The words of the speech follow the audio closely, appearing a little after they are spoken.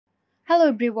Hello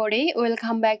everybody,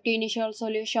 welcome back to Initial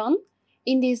Solution.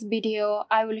 In this video,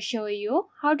 I will show you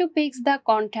how to fix the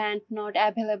content not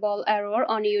available error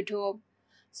on YouTube.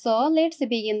 So let's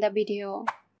begin the video.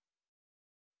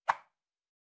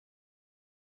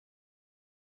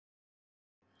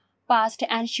 First,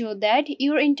 ensure that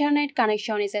your internet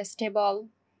connection is stable.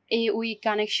 A weak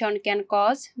connection can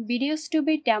cause videos to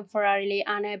be temporarily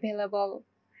unavailable.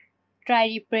 Try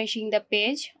refreshing the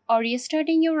page or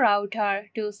restarting your router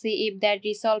to see if that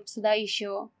resolves the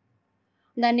issue.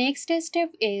 The next step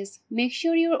is make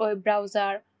sure your web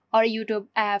browser or YouTube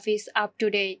app is up to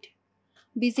date.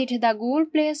 Visit the Google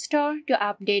Play Store to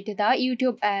update the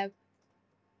YouTube app.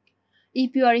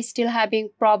 If you are still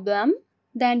having problem,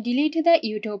 then delete the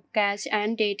YouTube cache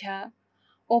and data.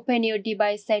 Open your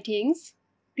device settings,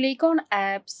 click on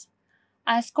Apps,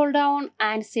 scroll down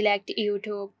and select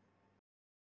YouTube.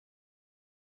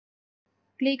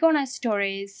 Click on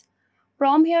Storage.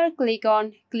 From here, click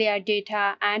on Clear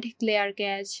Data and Clear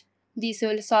Cache. This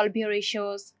will solve your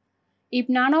issues. If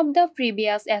none of the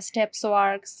previous steps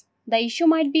works, the issue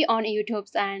might be on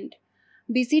YouTube's end.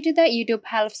 Visit the YouTube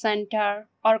Help Center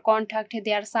or contact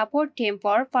their support team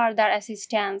for further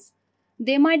assistance.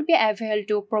 They might be able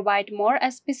to provide more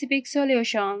specific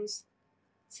solutions.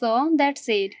 So that's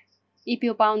it. If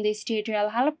you found this tutorial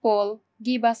helpful,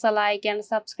 give us a like and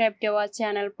subscribe to our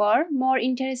channel for more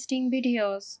interesting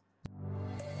videos.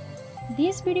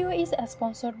 This video is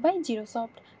sponsored by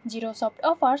Girosoft. Girosoft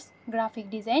offers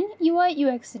graphic design, UI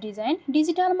UX design,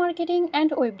 digital marketing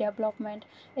and web development.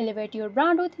 Elevate your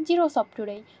brand with Girosoft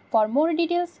today. For more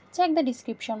details, check the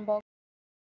description box.